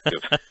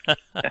perspective.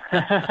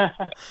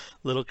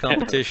 Little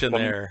competition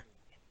there.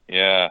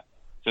 Yeah,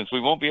 since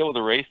we won't be able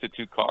to race the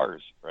two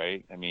cars,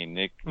 right? I mean,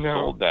 Nick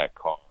sold that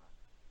car,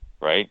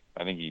 right?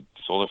 I think he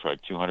sold it for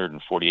like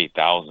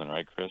 $248,000,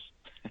 right, Chris?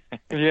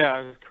 Yeah,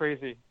 it was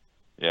crazy.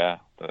 Yeah,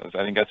 I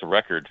think that's a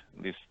record,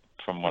 at least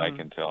from what I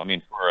can tell. I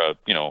mean, for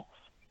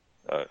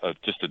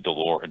just a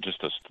DeLorean,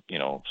 just a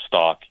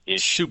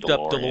stock-ish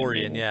souped-up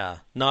DeLorean, yeah,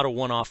 not a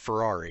one-off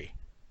Ferrari.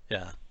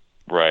 Yeah.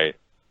 Right.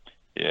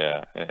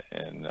 Yeah,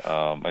 and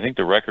I think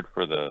the record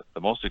for the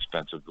most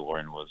expensive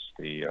DeLorean was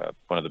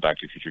one of the Back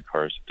to the Future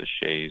cars that the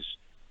Shays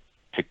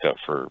picked up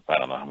for, I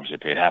don't know how much they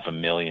paid,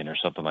 $500,000 or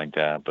something like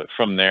that. But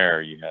from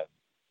there, you had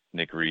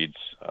Nick Reed's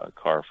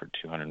car for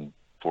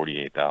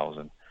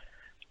 $248,000.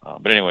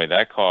 But anyway,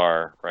 that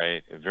car,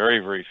 right, a very,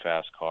 very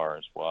fast car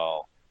as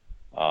well.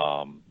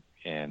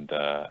 And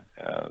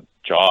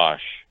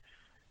Josh,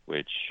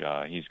 which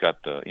he's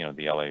got the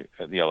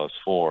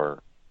LS4,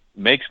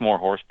 makes more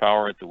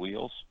horsepower at the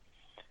wheels.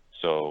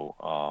 So,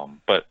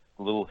 but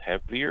a little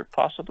heavier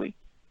possibly.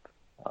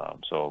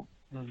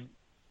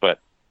 But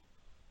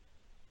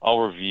I'll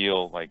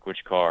reveal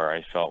which car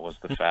I felt was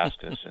the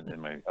fastest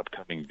in my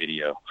upcoming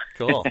video.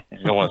 Cool. I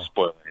don't want to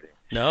spoil anything.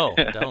 No,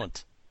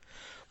 don't.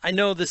 I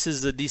know this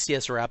is a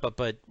DCS wrap-up,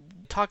 but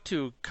talk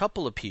to a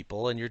couple of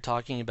people, and you're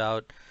talking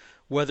about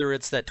whether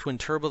it's that twin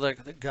turbo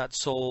that got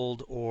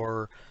sold,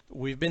 or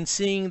we've been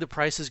seeing the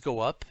prices go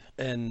up,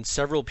 and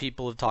several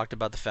people have talked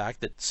about the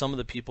fact that some of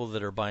the people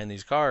that are buying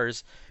these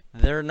cars,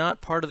 they're not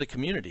part of the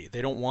community.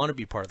 They don't want to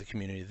be part of the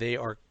community. They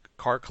are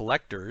car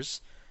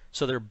collectors,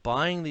 so they're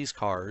buying these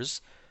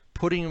cars,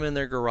 putting them in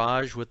their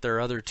garage with their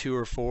other 2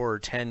 or 4 or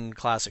 10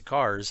 classic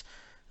cars.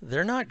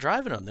 They're not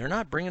driving them. They're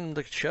not bringing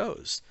them to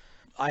shows.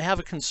 I have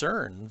a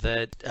concern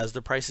that as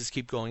the prices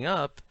keep going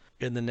up,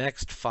 in the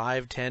next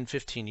 5, 10,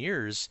 15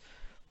 years,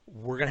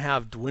 we're going to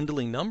have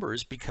dwindling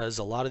numbers because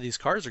a lot of these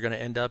cars are going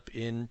to end up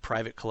in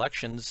private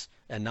collections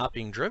and not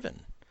being driven.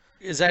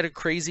 Is that a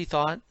crazy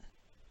thought?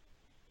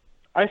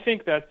 I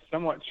think that's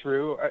somewhat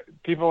true.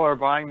 People are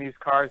buying these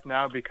cars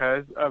now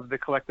because of the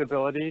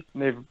collectability.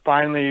 They've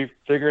finally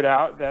figured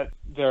out that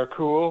they're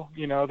cool.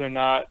 They're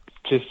not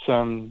just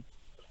some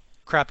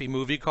crappy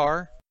movie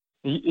car.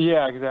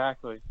 Yeah,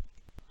 exactly.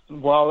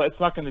 Well, it's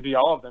not going to be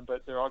all of them,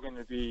 but there are going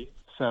to be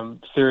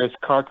some serious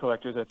car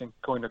collectors, I think,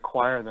 going to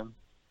acquire them.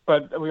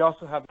 But we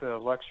also have the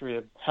luxury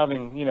of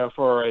having,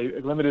 for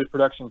a limited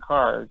production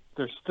car,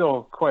 there's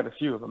still quite a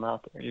few of them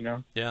out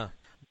there, Yeah.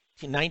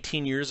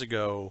 19 years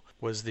ago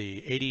was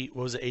the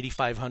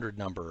 8,500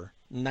 number.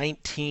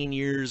 19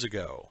 years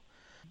ago.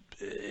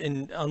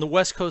 On the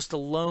West Coast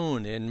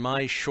alone, in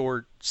my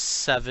short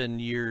 7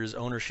 years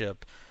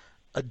ownership,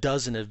 a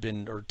dozen have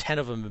been, or 10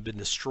 of them have been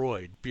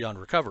destroyed beyond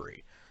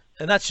recovery.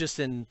 And that's just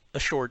in a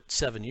short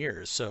 7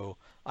 years. So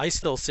I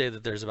still say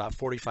that there's about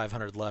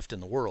 4,500 left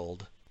in the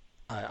world.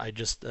 I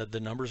just, the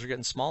numbers are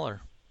getting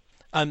smaller.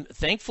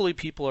 Thankfully,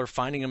 people are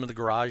finding them in the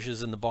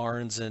garages and the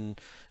barns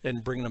and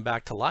bringing them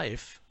back to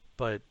life.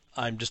 But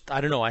I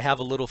don't know, I have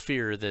a little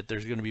fear that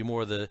there's going to be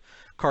more of the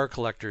car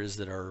collectors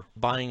that are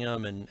buying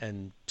them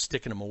and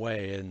sticking them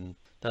away. And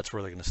that's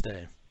where they're going to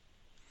stay.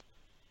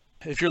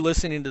 If you're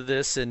listening to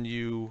this and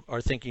you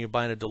are thinking of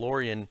buying a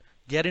DeLorean,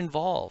 get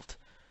involved.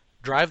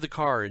 Drive the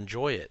car,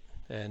 enjoy it,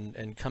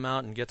 and come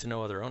out and get to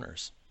know other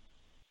owners.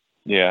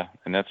 Yeah,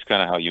 and that's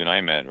kind of how you and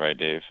I met, right,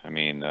 Dave? I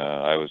mean,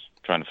 I was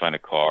trying to find a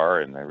car,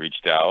 and I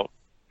reached out,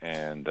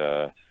 and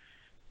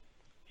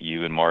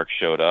you and Mark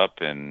showed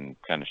up and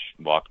kind of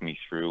walked me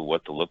through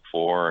what to look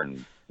for,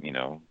 and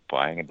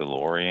buying a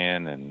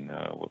DeLorean, and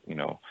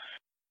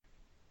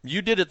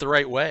You did it the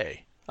right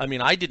way. I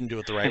mean, I didn't do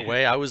it the right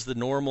way. I was the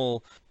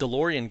normal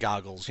DeLorean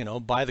goggles,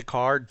 buy the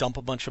car, dump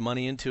a bunch of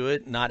money into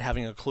it, not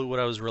having a clue what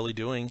I was really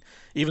doing,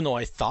 even though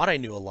I thought I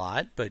knew a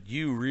lot, but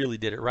you really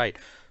did it right.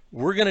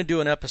 We're going to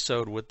do an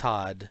episode with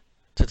Todd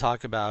to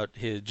talk about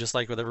his, just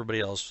like with everybody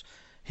else,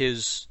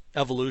 his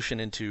evolution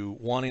into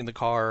wanting the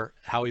car,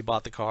 how he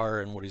bought the car,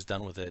 and what he's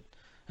done with it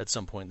at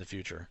some point in the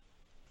future.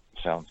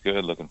 Sounds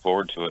good. Looking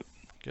forward to it.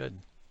 Good.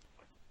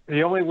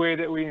 The only way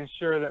that we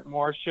ensure that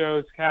more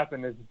shows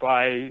happen is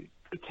by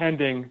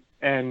attending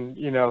and,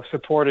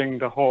 supporting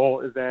the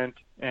whole event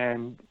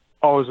and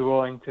always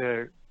willing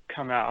to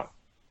come out,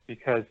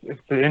 because if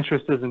the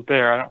interest isn't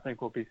there, I don't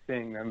think we'll be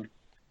seeing them.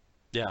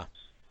 Yeah.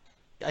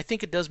 I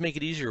think it does make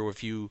it easier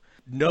if you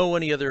know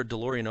any other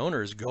DeLorean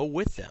owners, go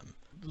with them.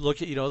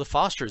 Look at, the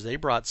Fosters. They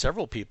brought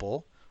several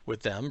people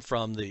with them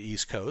from the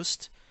East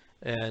Coast,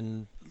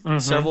 and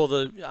several of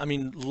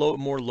the,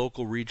 more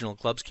local regional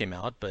clubs came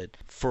out. But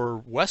for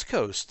West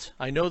Coast,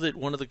 I know that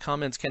one of the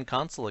comments Ken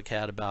Konsolek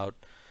had about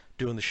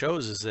doing the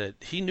shows is that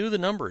he knew the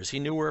numbers. He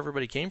knew where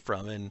everybody came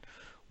from, and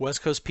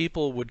West Coast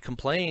people would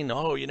complain,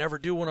 oh, you never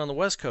do one on the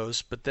West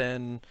Coast, but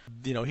then,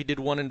 he did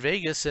one in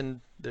Vegas,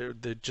 and there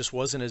just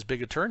wasn't as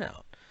big a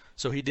turnout.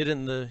 So he did it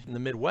in the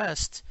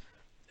Midwest,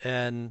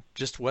 and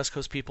just West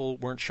Coast people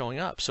weren't showing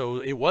up. So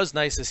it was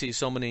nice to see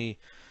so many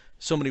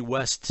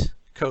West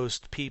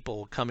Coast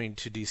people coming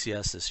to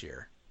DCS this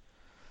year.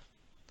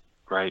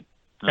 Right.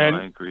 No,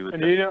 I agree with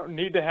that. And you don't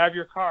need to have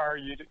your car.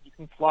 You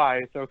can fly.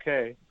 It's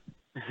okay.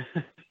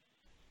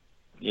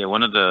 Yeah,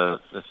 one of the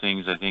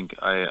things I think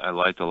I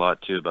liked a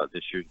lot too about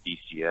this year's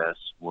DCS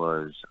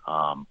was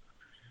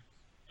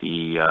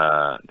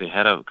they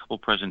had a couple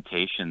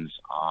presentations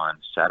on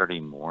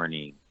Saturday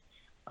morning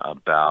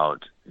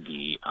about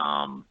the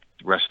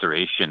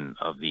restoration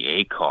of the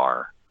A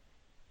car,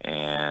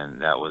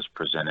 and that was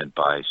presented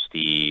by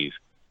Steve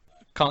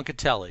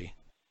Concatelli.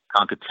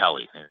 There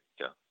you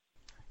go.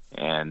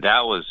 And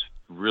that was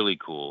really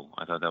cool.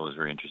 I thought that was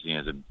very interesting.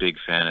 As a big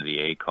fan of the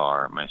A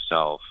car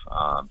myself,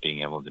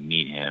 being able to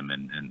meet him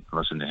and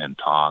listen to him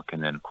talk.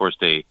 And then, of course,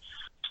 they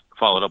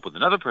followed up with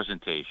another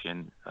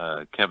presentation.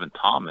 Kevin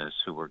Thomas,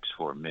 who works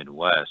for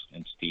Midwest,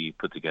 and Steve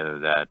put together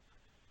that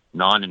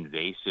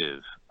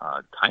non-invasive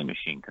time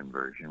machine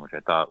conversion, which I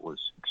thought was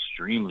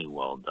extremely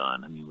well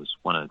done. I mean, it was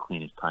one of the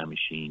cleanest time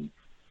machine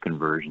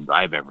conversions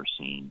I've ever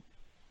seen.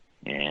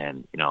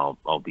 And,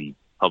 I'll be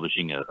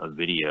publishing a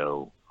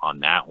video on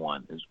that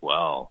one as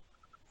well.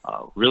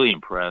 Really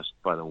impressed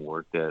by the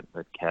work that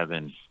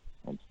Kevin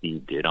and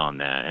Steve did on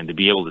that, and to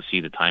be able to see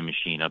the time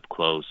machine up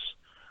close,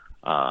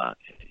 up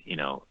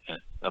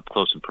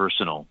close and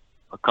personal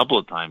a couple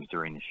of times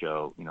during the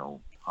show,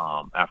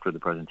 after the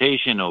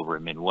presentation over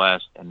at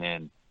Midwest, and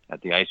then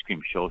at the ice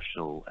cream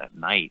social at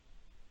night,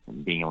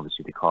 and being able to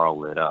see the car all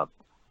lit up.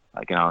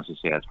 I can honestly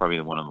say that's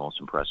probably one of the most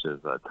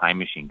impressive time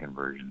machine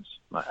conversions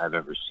I've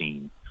ever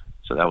seen.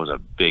 So that was a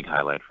big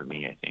highlight for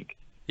me, I think.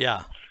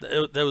 Yeah,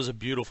 that was a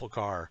beautiful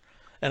car.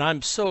 And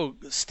I'm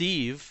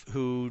Steve,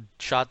 who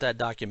shot that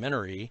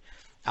documentary,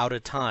 Out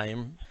of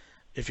Time,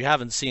 if you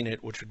haven't seen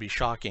it, which would be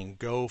shocking,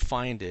 go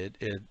find it.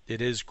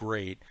 It is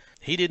great.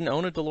 He didn't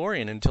own a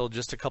DeLorean until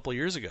just a couple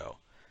years ago.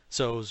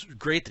 So it was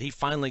great that he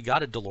finally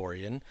got a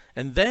DeLorean.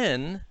 And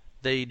then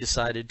they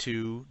decided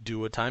to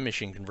do a time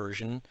machine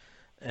conversion,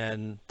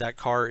 and that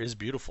car is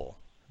beautiful.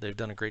 They've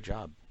done a great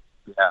job.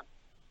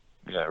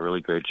 Yeah,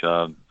 really great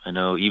job. I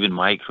know even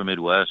Mike from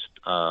Midwest,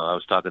 I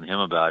was talking to him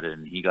about it,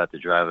 and he got to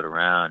drive it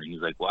around, and he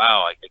was like,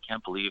 wow, I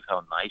can't believe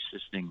how nice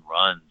this thing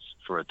runs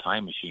for a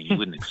time machine. You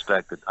wouldn't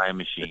expect a time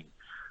machine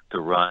to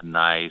run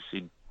nice.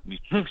 He'd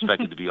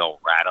expect it to be all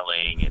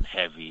rattling and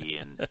heavy,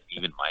 and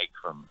even Mike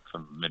from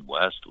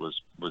Midwest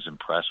was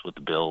impressed with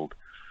the build.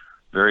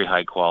 Very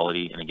high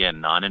quality, and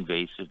again,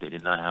 non-invasive. They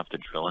did not have to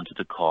drill into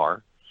the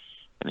car,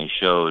 and they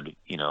showed,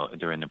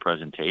 during the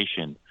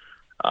presentation,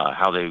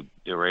 how they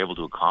were able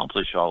to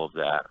accomplish all of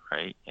that,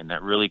 right? And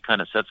that really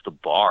kind of sets the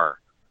bar,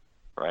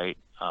 right,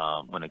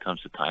 when it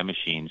comes to time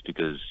machines,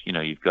 because,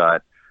 you've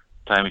got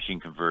time machine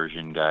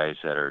conversion guys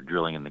that are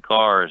drilling in the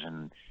cars,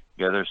 and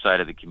the other side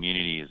of the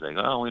community is like,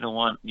 oh, we don't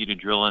want you to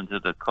drill into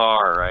the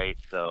car, right?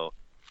 So,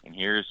 and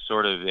here's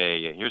sort of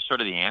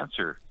the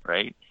answer,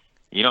 right?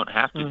 You don't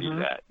have to do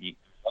that.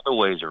 Other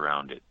ways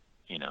around it,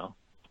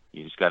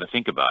 You just got to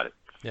think about it.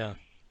 Yeah.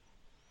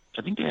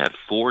 I think they had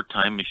 4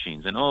 time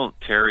machines. I know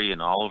Terry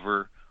and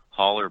Oliver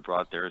Haller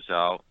brought theirs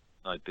out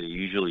like they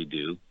usually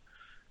do.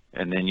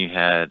 And then you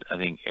had, I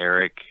think,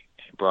 Eric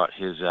brought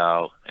his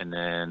out, and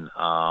then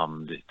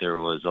there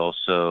was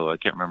also, I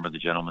can't remember the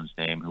gentleman's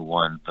name, who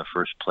won the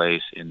first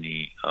place in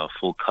the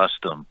full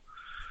custom.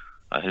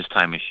 His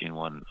time machine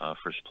won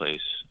first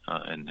place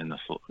in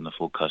the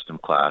full custom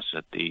class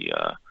at the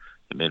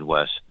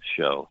Midwest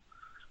show.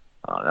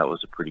 That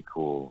was a pretty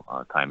cool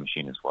time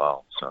machine as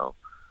well. So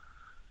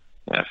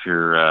yeah, if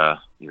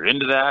you're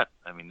into that,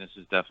 I mean, this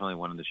is definitely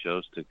one of the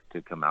shows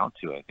to come out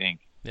to, I think.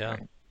 Yeah.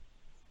 Right?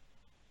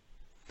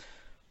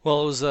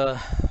 Well, it was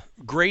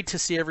great to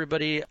see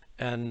everybody,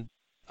 and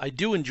I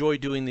do enjoy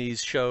doing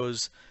these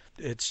shows.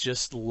 It's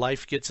just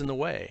life gets in the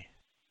way.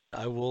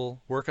 I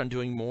will work on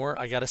doing more.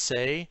 I gotta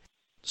say,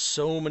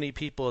 so many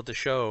people at the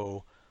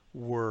show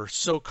were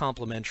so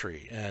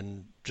complimentary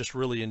and just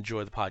really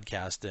enjoy the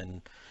podcast,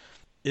 and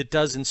it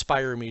does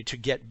inspire me to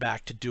get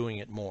back to doing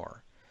it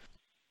more.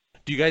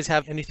 Do you guys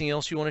have anything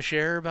else you want to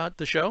share about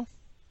the show?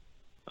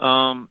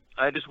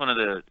 I just wanted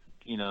to,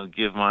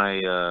 give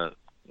my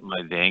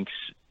thanks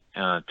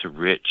to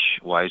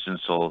Rich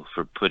Weisensoul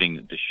for putting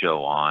the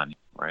show on,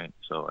 right?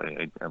 So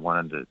I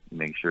wanted to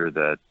make sure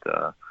that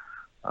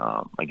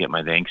I get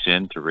my thanks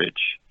in to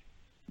Rich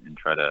and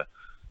try to,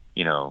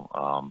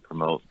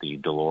 promote the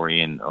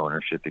DeLorean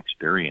ownership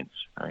experience,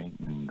 right?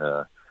 And,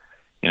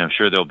 I'm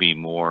sure there'll be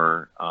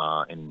more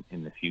in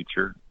the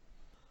future.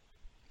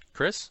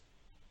 Chris?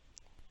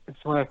 I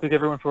just want to thank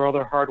everyone for all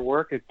their hard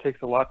work. It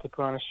takes a lot to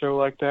put on a show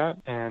like that,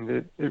 and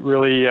it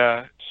really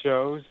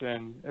shows,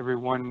 and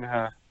everyone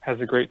has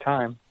a great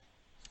time.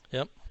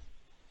 Yep.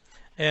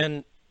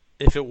 And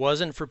if it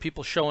wasn't for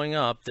people showing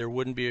up, there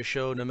wouldn't be a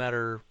show no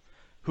matter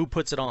who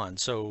puts it on.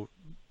 So,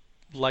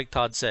 like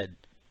Todd said,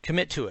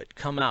 commit to it.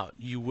 Come out.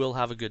 You will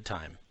have a good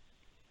time.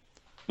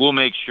 We'll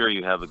make sure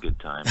you have a good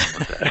time.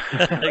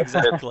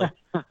 Exactly.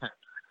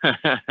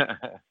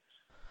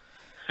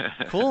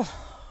 Cool.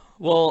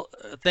 Well,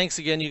 thanks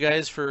again, you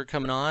guys, for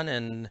coming on,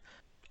 and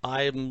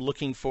I'm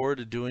looking forward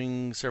to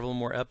doing several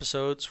more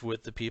episodes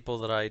with the people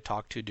that I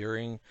talked to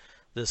during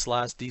this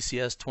last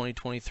DCS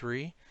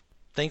 2023.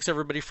 Thanks,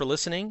 everybody, for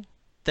listening.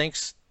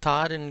 Thanks,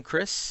 Todd and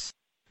Chris.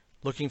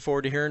 Looking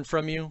forward to hearing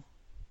from you.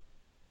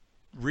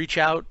 Reach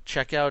out,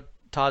 check out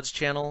Todd's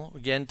channel.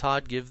 Again,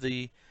 Todd, give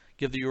the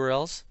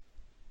URLs.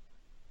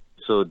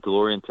 So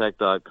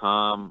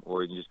DeLoreanTech.com,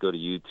 or you can just go to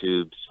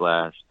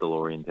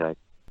YouTube/DeLoreanTech.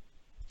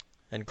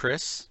 And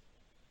Chris?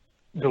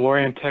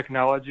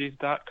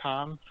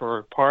 DeLoreanTechnologies.com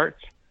for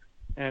parts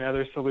and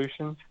other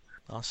solutions.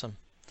 Awesome.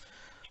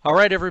 All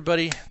right,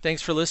 everybody.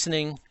 Thanks for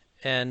listening,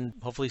 and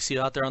hopefully see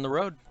you out there on the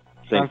road.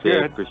 Thanks, Sounds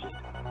good. Appreciate it.